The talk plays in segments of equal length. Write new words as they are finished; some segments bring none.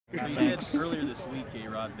So you said earlier this week,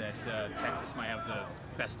 A-Rod, that Texas might have the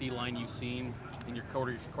best D-line you've seen in your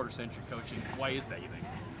quarter-century coaching. Why is that, you think?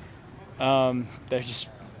 They're just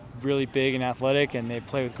really big and athletic, and they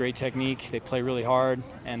play with great technique. They play really hard,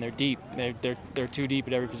 and they're deep. They're too deep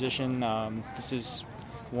at every position. This is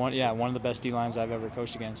one of the best D-lines I've ever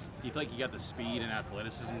coached against. Do you feel like you got the speed and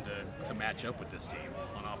athleticism to match up with this team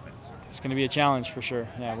on offense? It's going to be a challenge for sure.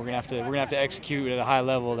 Yeah, we're gonna have to execute at a high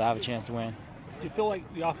level to have a chance to win. Do you feel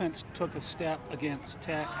like the offense took a step against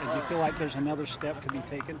Tech, and do you feel like there's another step to be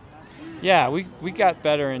taken? Yeah, we got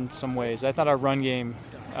better in some ways. I thought our run game,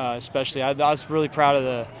 especially, I was really proud of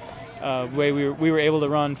the way we were able to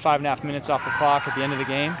run 5.5 minutes off the clock at the end of the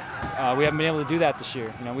game. We haven't been able to do that this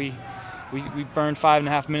year. We burned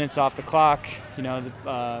 5.5 minutes off the clock.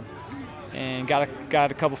 And got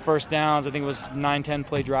a couple first downs. I think it was 9-10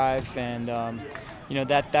 play drive, and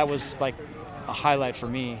that was like a highlight for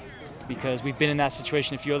me, because we've been in that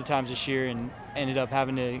situation a few other times this year and ended up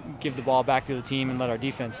having to give the ball back to the team and let our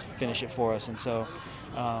defense finish it for us. And so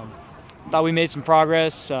thought we made some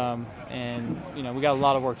progress, and we got a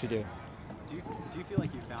lot of work to do. Do you feel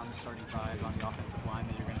like you found the starting five on the offensive line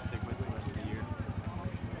that you're going to stick with for the rest of the year?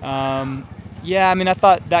 Yeah, I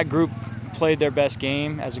thought that group played their best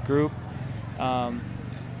game as a group.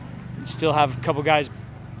 Still have a couple guys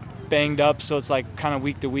banged up, so it's like kind of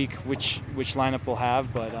week to week which lineup we'll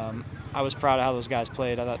have. But I was proud of how those guys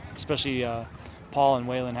played. I thought especially Paul and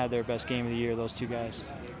Waylon had their best game of the year, those two guys.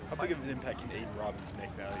 How big of an impact can Aiden Robbins make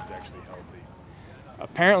now that he's actually healthy?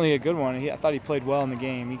 Apparently a good one. I thought he played well in the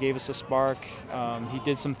game. He gave us a spark. He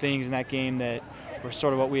did some things in that game that were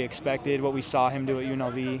sort of what we expected, what we saw him do at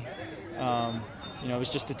UNLV. It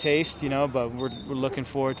was just a taste, but we're looking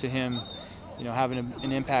forward to him, having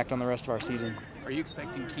an impact on the rest of our season. Are you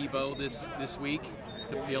expecting Kibo this week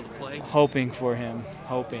to be able to play? Hoping for him.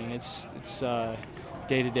 Hoping. It's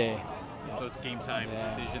day to day. So it's game time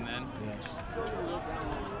decision then? Yes.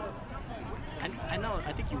 I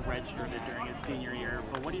think you redshirted during his senior year,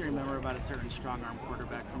 but what do you remember about a certain strong-arm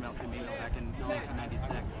quarterback from El Camino back in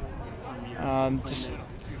 1996?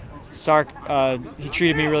 Sark, he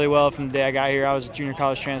treated me really well from the day I got here. I was a junior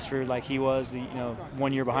college transfer like he was,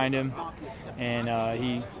 1 year behind him. And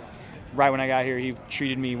he, right when I got here, he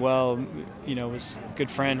treated me well, was a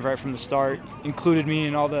good friend right from the start, included me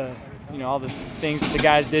in all the things that the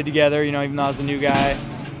guys did together, even though I was the new guy.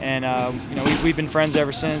 And, we've been friends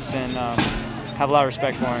ever since, and have a lot of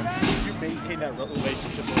respect for him. You maintain that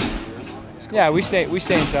relationship over the years? Yeah, we stay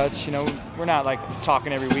in touch. We're not like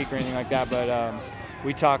talking every week or anything like that, but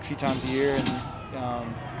we talk a few times a year,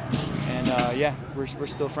 and we're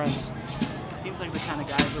still friends. It seems like the kind of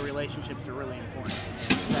guys where relationships are really important.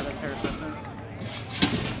 Is that a fair assessment?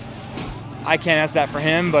 I can't answer that for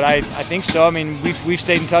him, but I think so. We've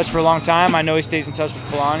stayed in touch for a long time. I know he stays in touch with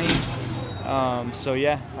Kalani.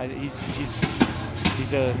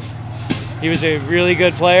 He was a really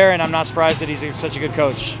good player, and I'm not surprised that he's such a good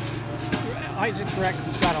coach. Isaac Rex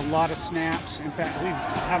has got a lot of snaps. In fact, we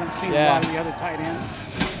haven't seen a lot of the other tight ends.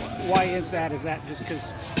 Why is that? Is that just because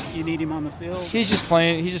you need him on the field? He's just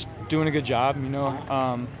playing. He's just doing a good job.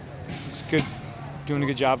 He's good, doing a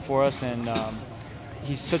good job for us, and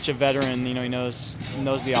he's such a veteran. He knows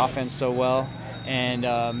the offense so well. And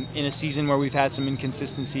in a season where we've had some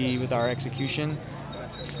inconsistency with our execution,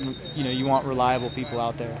 you want reliable people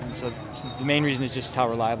out there, and so the main reason is just how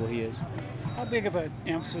reliable he is. How big of an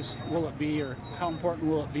emphasis will it be, or how important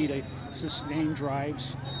will it be to sustain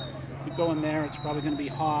drives? You go in there, it's probably going to be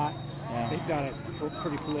hot. Yeah. They've got a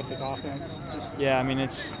pretty prolific offense.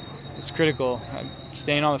 It's critical.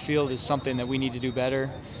 Staying on the field is something that we need to do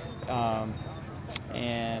better,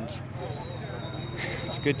 and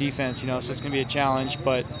it's a good defense, so it's going to be a challenge,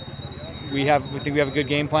 but we think we have a good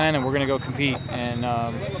game plan, and we're going to go compete. And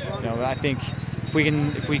I think if we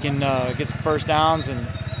can get some first downs and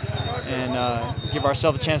give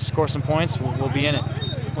ourselves a chance to score some points, we'll be in it.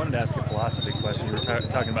 I wanted to ask a philosophy question. You were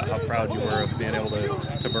talking about how proud you were of being able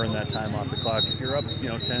to burn that time off the clock. If you're up,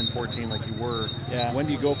 10, 14 like you were, when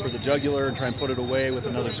do you go for the jugular and try and put it away with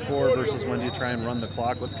another score versus when do you try and run the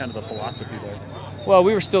clock? What's kind of the philosophy there? Well,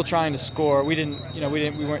 we were still trying to score. We were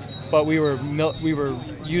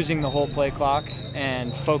using the whole play clock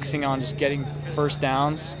and focusing on just getting first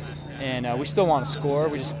downs. And we still want to score.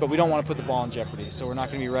 But we don't want to put the ball in jeopardy. So we're not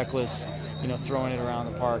going to be reckless, throwing it around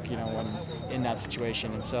the park, when in that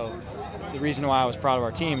situation. And so the reason why I was proud of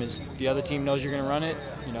our team is the other team knows you're going to run it.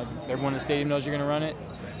 Everyone in the stadium knows you're going to run it.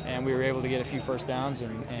 And we were able to get a few first downs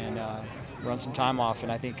and run some time off.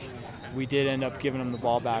 And I think we did end up giving them the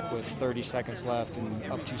ball back with 30 seconds left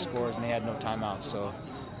and up 2 scores, and they had no timeouts. So,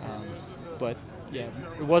 but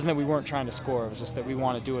it wasn't that we weren't trying to score. It was just that we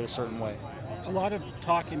want to do it a certain way. A lot of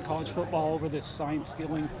talk in college football over this sign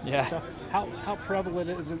stealing stuff. How prevalent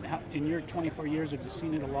is it in your 24 years? Have you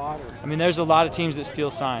seen it a lot? Or? I mean, there's a lot of teams that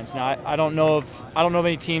steal signs. Now, I don't know of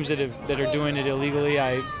any teams that are doing it illegally.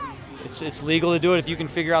 It's legal to do it if you can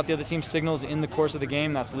figure out the other team's signals in the course of the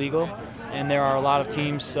game. That's legal, and there are a lot of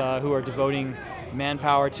teams who are devoting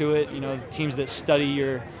manpower to it. You know, teams that study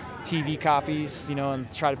your TV copies, you know,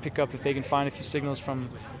 and try to pick up if they can find a few signals from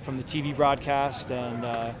the TV broadcast. And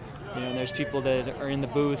you know, there's people that are in the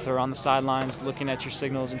booth or on the sidelines looking at your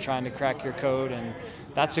signals and trying to crack your code. And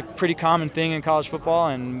that's a pretty common thing in college football.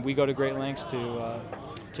 And we go to great lengths to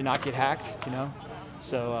not get hacked. You know,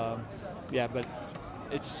 so but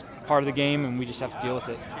it's part of the game, and we just have to deal with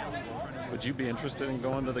it. Would you be interested in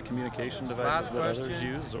going to the communication devices that others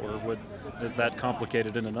use, or is that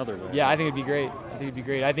complicated in another way? Yeah, I think it'd be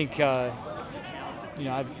great. I think you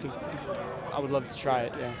know, I would love to try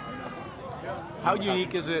it. Yeah. How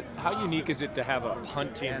unique is it? How unique is it to have a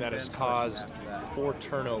punt team that has caused 4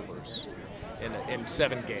 turnovers in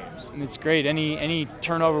 7 games? It's great. Any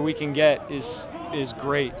turnover we can get is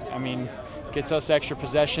great. I mean, gets us extra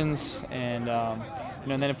possessions, and you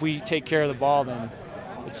know, and then if we take care of the ball, then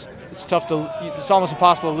it's tough to. It's almost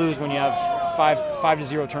impossible to lose when you have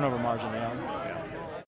 5-0 turnover margin. You know.